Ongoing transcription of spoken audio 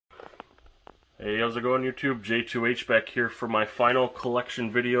Hey, how's it going, YouTube? JTwoH back here for my final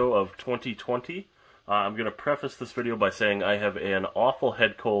collection video of 2020. I'm going to preface this video by saying I have an awful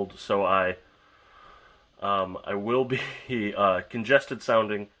head cold, so I will be congested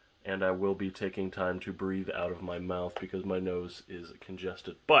sounding, and I will be taking time to breathe out of my mouth because my nose is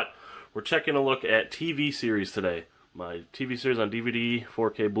congested. But we're taking a look at TV series today. My TV series on DVD,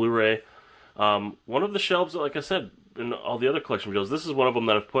 4K Blu-ray. One of the shelves, like I said, in all the other collection videos, this is one of them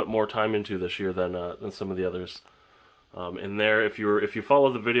that I've put more time into this year than some of the others. In there, if you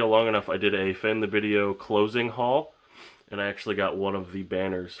follow the video long enough, I did a family video closing haul, and I actually got one of the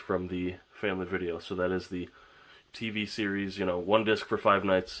banners from the family video. So that is the TV series, you know, 1 disc for 5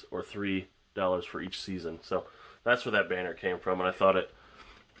 nights or $3 for each season. So that's where that banner came from, and I thought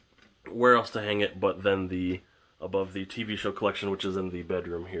where else to hang it but then above the TV show collection, which is in the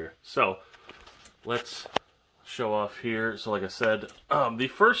bedroom here. So let's show off here. So like I said, the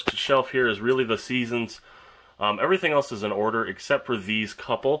first shelf here is really the seasons. Everything else is in order except for these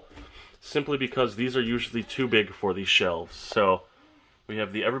couple, simply because these are usually too big for these shelves. So we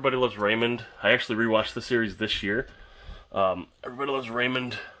have the Everybody Loves Raymond. I actually rewatched the series this year. Everybody Loves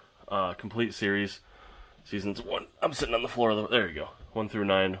Raymond complete series, seasons 1. I'm sitting on the floor. There you go. 1 through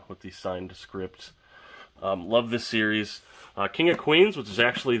 9 with the signed script. Love this series. King of Queens, which is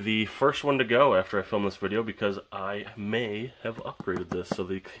actually the first one to go after I film this video because I may have upgraded this. So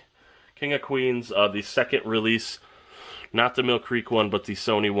the King of Queens, the second release, not the Mill Creek one, but the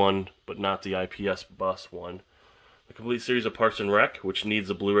Sony one, but not the IPS bus one. The complete series of Parks and Rec, which needs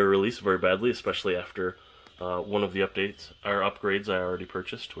a Blu-ray release very badly, especially after one of the upgrades I already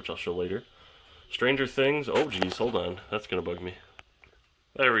purchased, which I'll show later. Stranger Things, oh geez, hold on, that's gonna bug me.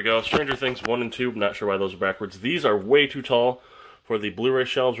 There we go. Stranger Things 1 and 2. Not sure why those are backwards. These are way too tall for the Blu-ray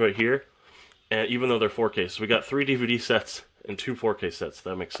shelves right here, and even though they're 4K. So we got 3 DVD sets and 2 4K sets.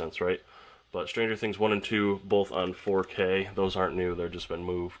 That makes sense, right? But Stranger Things 1 and 2, both on 4K. Those aren't new. They've just been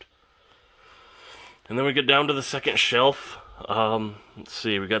moved. And then we get down to the second shelf. Let's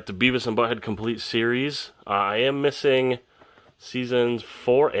see. We got the Beavis and Butthead complete series. I am missing seasons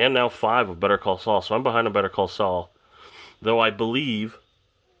 4 and now 5 of Better Call Saul. So I'm behind on Better Call Saul. Though I believe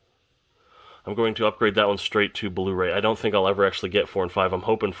I'm going to upgrade that one straight to Blu-ray. I don't think I'll ever actually get 4 and 5. I'm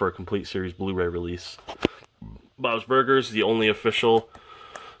hoping for a complete series Blu-ray release. Bob's Burgers, the only official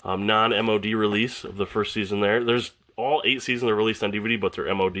non-MOD release of the first season there. There's all 8 seasons are released on DVD, but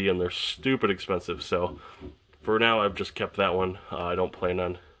they're MOD and they're stupid expensive. So for now, I've just kept that one. I don't plan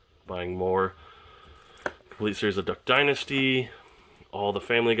on buying more. Complete series of Duck Dynasty, all the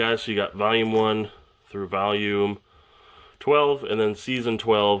Family Guys. So you got Volume 1 through Volume 12, and then Season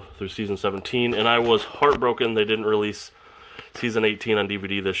 12 through Season 17, and I was heartbroken they didn't release Season 18 on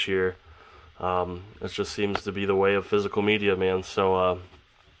DVD this year. It just seems to be the way of physical media, man. So,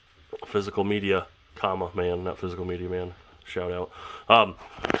 physical media, man, not physical media, man. Shout out.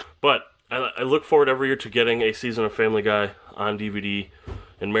 But I look forward every year to getting a season of Family Guy on DVD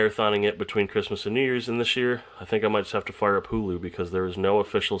and marathoning it between Christmas and New Year's. And this year, I think I might just have to fire up Hulu because there is no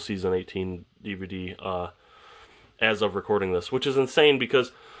official Season 18 DVD as of recording this, which is insane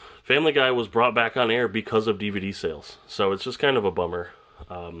because Family Guy was brought back on air because of DVD sales. So it's just kind of a bummer.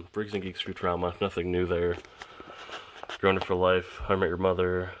 Freaks and Geeks Futurama, nothing new there. Grounded for Life, How I Met Your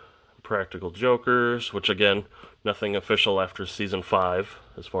Mother, Practical Jokers, which again, nothing official after Season 5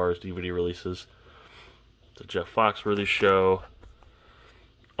 as far as DVD releases. The Jeff Foxworthy Show,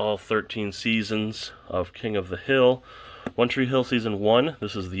 all 13 seasons of King of the Hill. One Tree Hill Season 1,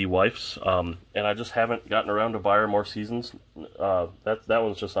 this is the wife's, and I just haven't gotten around to buy her more seasons. That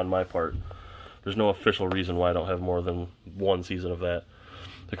one's just on my part. There's no official reason why I don't have more than 1 season of that.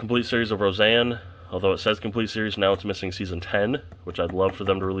 The complete series of Roseanne, although it says complete series, now it's missing Season 10, which I'd love for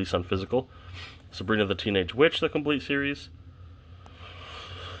them to release on physical. Sabrina the Teenage Witch, the complete series.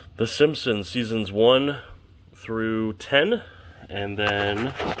 The Simpsons, Seasons 1 through 10, and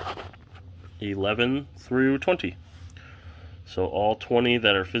then 11 through 20. So all 20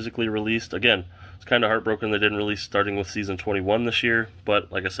 that are physically released. Again, it's kind of heartbroken they didn't release starting with Season 21 this year.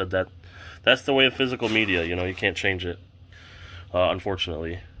 But like I said, that's the way of physical media. You know, you can't change it,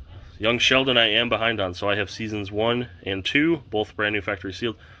 unfortunately. Young Sheldon I am behind on. So I have Seasons 1 and 2, both brand new factory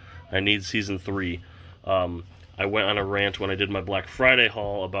sealed. I need Season 3. I went on a rant when I did my Black Friday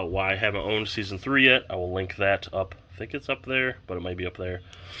haul about why I haven't owned Season 3 yet. I will link that up. I think it's up there, but it might be up there.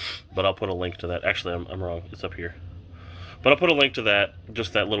 But I'll put a link to that. Actually, I'm wrong. It's up here. But I'll put a link to that,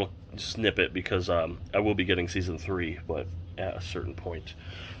 just that little snippet, because I will be getting Season 3, but at a certain point.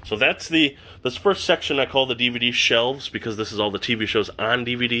 So that's this first section I call the DVD shelves, because this is all the TV shows on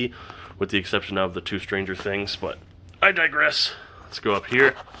DVD, with the exception of the 2 Stranger Things, but I digress. Let's go up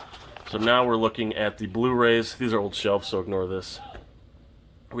here. So now we're looking at the Blu-rays. These are old shelves, so ignore this.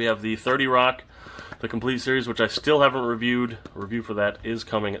 We have the 30 Rock, the complete series, which I still haven't reviewed. A review for that is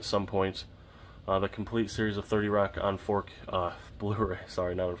coming at some point. The complete series of 30 Rock on Blu-ray,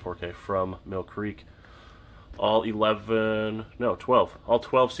 sorry, not on 4K, from Mill Creek. All 12. All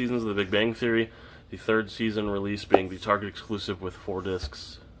 12 seasons of The Big Bang Theory. The third season release being the Target exclusive with 4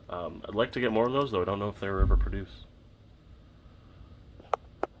 discs. I'd like to get more of those, though I don't know if they were ever produced.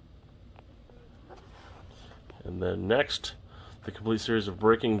 And then next, the complete series of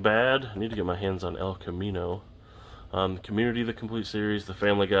Breaking Bad. I need to get my hands on El Camino. Community, the complete series, The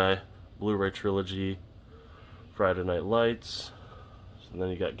Family Guy, Blu-ray trilogy, Friday Night Lights, and then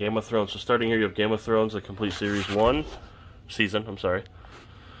you got Game of Thrones. So starting here, you have Game of Thrones, the complete series, season,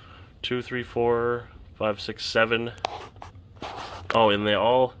 2, 3, 4, 5, 6, 7. Oh, and they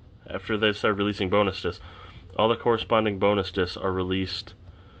all, after they started releasing bonus discs, all the corresponding bonus discs are released,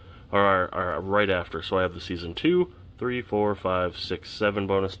 or are right after. So I have the season 2, 3, 4, 5, 6, 7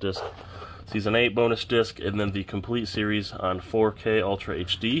 bonus disc, season 8 bonus disc, and then the complete series on 4K Ultra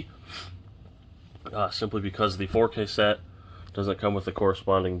HD. Simply because the 4K set doesn't come with the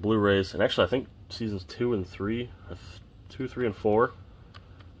corresponding Blu-rays, and actually I think seasons 2 and 3, 2, 3, and 4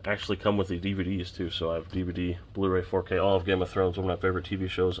 actually come with the DVDs too. So I have DVD, Blu-ray, 4K, all of Game of Thrones, one of my favorite TV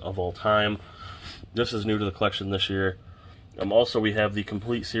shows of all time. This is new to the collection this year. Also, we have the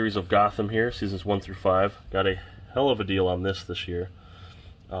complete series of Gotham here, seasons 1 through 5. Got a hell of a deal on this year.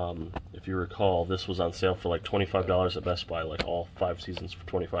 If you recall, this was on sale for like $25 at Best Buy, like all 5 seasons for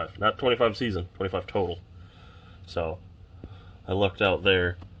 $25. Not 25 season, 25 total. So I lucked out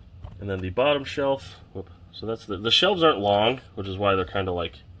there. And then the bottom shelf, so that's the shelves aren't long, which is why they're kind of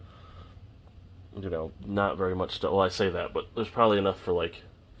like, you know, not very much stuff. Well, I say that, but there's probably enough for like,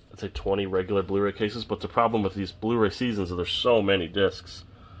 I'd say 20 regular Blu-ray cases. But the problem with these Blu-ray seasons is there's so many discs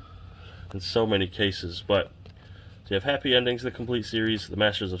and so many cases. But so you have Happy Endings, the complete series, The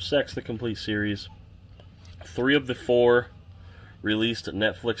Masters of Sex, the complete series, 3 of the 4 released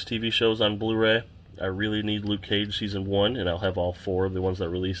Netflix TV shows on Blu-ray. I Really Need Luke Cage season 1, and I'll have all 4 of the ones that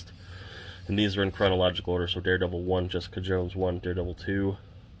released. And these are in chronological order, so Daredevil 1, Jessica Jones 1, Daredevil 2.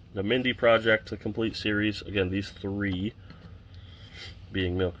 The Mindy Project, the complete series. Again, these 3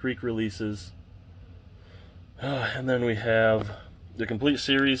 being Mill Creek releases. And then we have the complete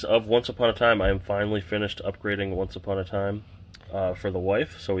series of Once Upon a Time. I am finally finished upgrading Once Upon a Time for the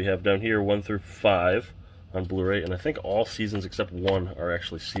wife. So we have down here 1 through 5 on Blu-ray, and I think all seasons except 1 are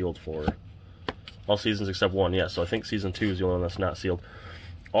actually sealed for her. All seasons except 1, yeah. So I think season 2 is the only one that's not sealed.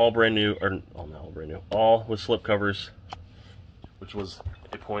 All brand new, or not all brand new, all with slip covers, which was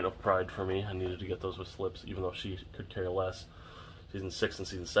a point of pride for me. I needed to get those with slips, even though she could care less. Season 6 and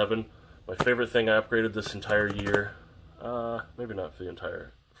season 7. My favorite thing I upgraded this entire year, maybe not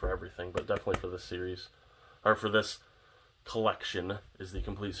for everything, but definitely for this series, or for this collection, is the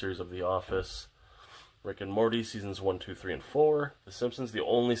complete series of The Office, Rick and Morty, seasons 1, 2, 3, and 4. The Simpsons, the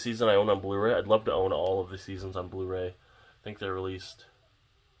only season I own on Blu-ray. I'd love to own all of the seasons on Blu-ray. I think they're released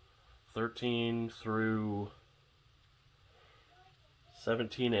 13 through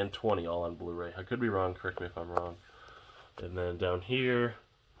 17 and 20 all on Blu-ray. I could be wrong, correct me if I'm wrong. And then down here,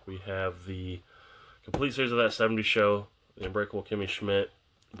 we have the complete series of That 70s Show, The Unbreakable Kimmy Schmidt,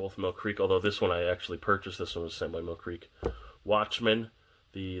 both Mill Creek, although this one I actually purchased. This one was sent by Mill Creek. Watchmen,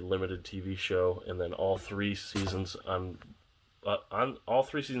 the limited TV show, and then all 3 seasons on all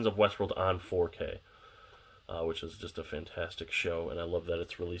 3 seasons of Westworld on 4K, which is just a fantastic show, and I love that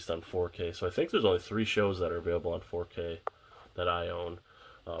it's released on 4K. So I think there's only 3 shows that are available on 4K that I own: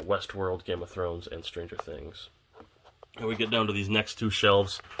 Westworld, Game of Thrones, and Stranger Things. And we get down to these next 2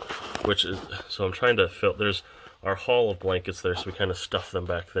 shelves, which is, so I'm trying to fill, there's our haul of blankets there, so we kind of stuff them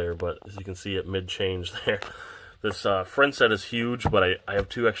back there, but as you can see at mid-change there, this friend set is huge, but I have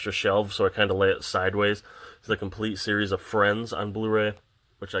 2 extra shelves, so I kind of lay it sideways. It's the complete series of Friends on Blu-ray,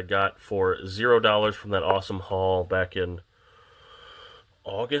 which I got for $0 from that awesome haul back in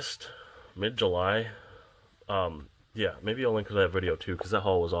August, mid-July. Yeah, maybe I'll link to that video too, because that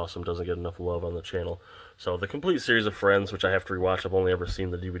haul was awesome. Doesn't get enough love on the channel. So the complete series of Friends, which I have to rewatch. I've only ever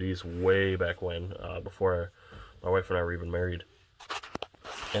seen the DVDs way back when, before my wife and I were even married.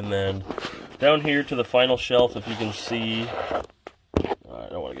 And then down here to the final shelf, if you can see, I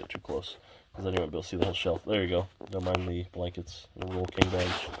don't want to get too close, because then you won't be able to see the whole shelf. There you go. Don't mind the blankets and the roll king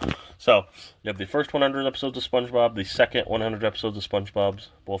bags. So, you have the first 100 episodes of SpongeBob, the second 100 episodes of SpongeBob's,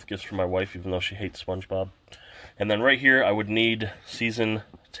 both gifts from my wife, even though she hates SpongeBob. And then right here, I would need season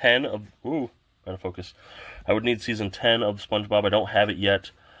 10 of, out of focus. I would need season 10 of SpongeBob. I don't have it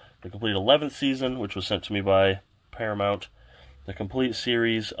yet. The complete 11th season, which was sent to me by Paramount. the complete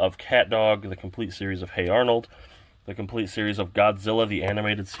series of Cat Dog, the complete series of Hey Arnold, the complete series of Godzilla, the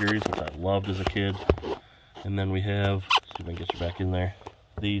animated series, which I loved as a kid. And then we have, see if I can get you back in there,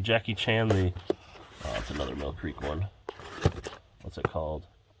 the Jackie Chan, oh, it's another Mill Creek one. What's it called?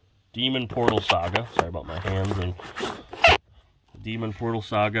 Demon Portal Saga. Sorry about my hands. And Demon Portal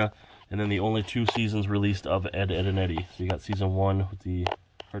Saga. And then the only 2 seasons released of Ed, Edd, and Eddy. So you got season 1 with the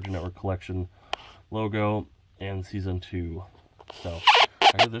Cartoon Network Collection logo, and season 2. So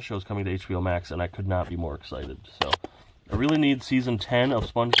I heard this show's coming to HBO Max, and I could not be more excited. So I really need season 10 of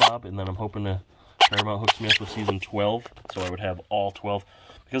SpongeBob, and then I'm hoping to Paramount hooks me up with season 12, so I would have all 12.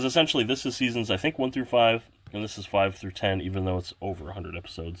 Because essentially this is seasons, I think, 1 through 5, and this is 5 through 10, even though it's over 100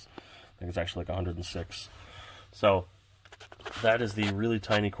 episodes. I think it's actually like 106. So that is the really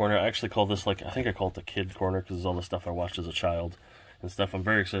tiny corner. I actually call this, like, I think I call it the kid corner, because it's all the stuff I watched as a child, and stuff I'm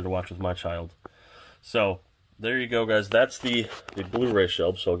very excited to watch with my child. So there you go, guys. That's the Blu-ray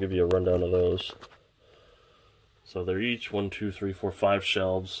shelves, so I'll give you a rundown of those. So they're each 1, 2, 3, 4, 5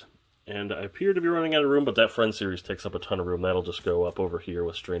 shelves. And I appear to be running out of room, but that Friends series takes up a ton of room. That'll just go up over here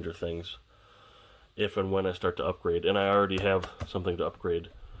with Stranger Things if and when I start to upgrade. And I already have something to upgrade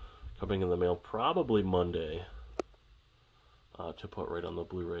coming in the mail probably Monday to put right on the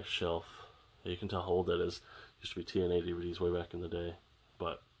Blu-ray shelf. You can tell how old that is. Used to be TNA DVDs way back in the day.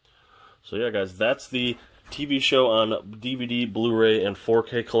 But so yeah, guys, that's the TV show on DVD, Blu-ray, and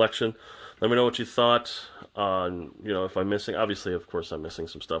 4K collection. Let me know what you thought on, you know, if I'm missing. Obviously, of course, I'm missing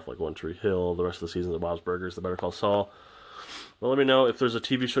some stuff like One Tree Hill, the rest of the season of Bob's Burgers, the Better Call Saul. Well, let me know if there's a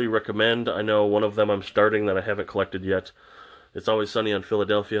TV show you recommend. I know one of them I'm starting that I haven't collected yet. It's Always Sunny on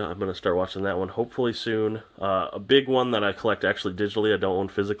Philadelphia. I'm going to start watching that one hopefully soon. A big one that I collect actually digitally, I don't own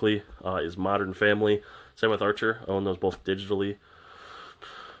physically, is Modern Family. Same with Archer. I own those both digitally.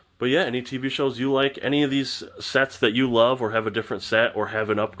 But yeah, any TV shows you like, any of these sets that you love or have a different set or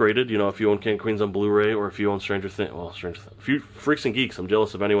haven't upgraded, you know, if you own King of Queens on Blu-ray or if you own Stranger Things, well, Stranger Things, Freaks and Geeks, I'm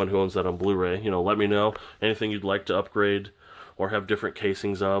jealous of anyone who owns that on Blu-ray. You know, let me know anything you'd like to upgrade or have different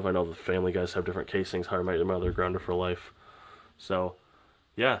casings of. I know the Family Guys have different casings, How I Met Your Mother, Grounded for Life. So,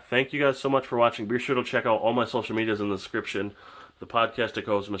 yeah, thank you guys so much for watching. Be sure to check out all my social medias in the description. The podcast I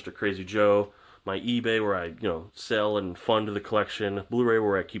co-host Mr. Crazy Joe. My eBay where I, you know, sell and fund the collection. Blu-ray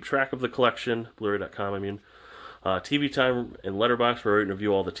where I keep track of the collection. Bluray.com, I mean. TV Time and Letterboxd where I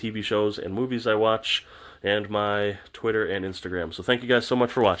review all the TV shows and movies I watch. And my Twitter and Instagram. So thank you guys so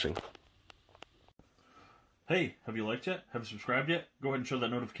much for watching. Hey, have you liked yet? Have you subscribed yet? Go ahead and show that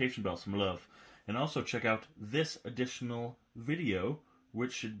notification bell some love. And also check out this additional video,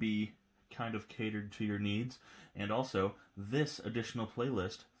 which should be kind of catered to your needs. And also this additional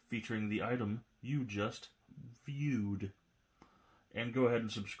playlist featuring the item you just viewed. And go ahead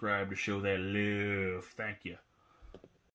and subscribe to show that love. Thank you.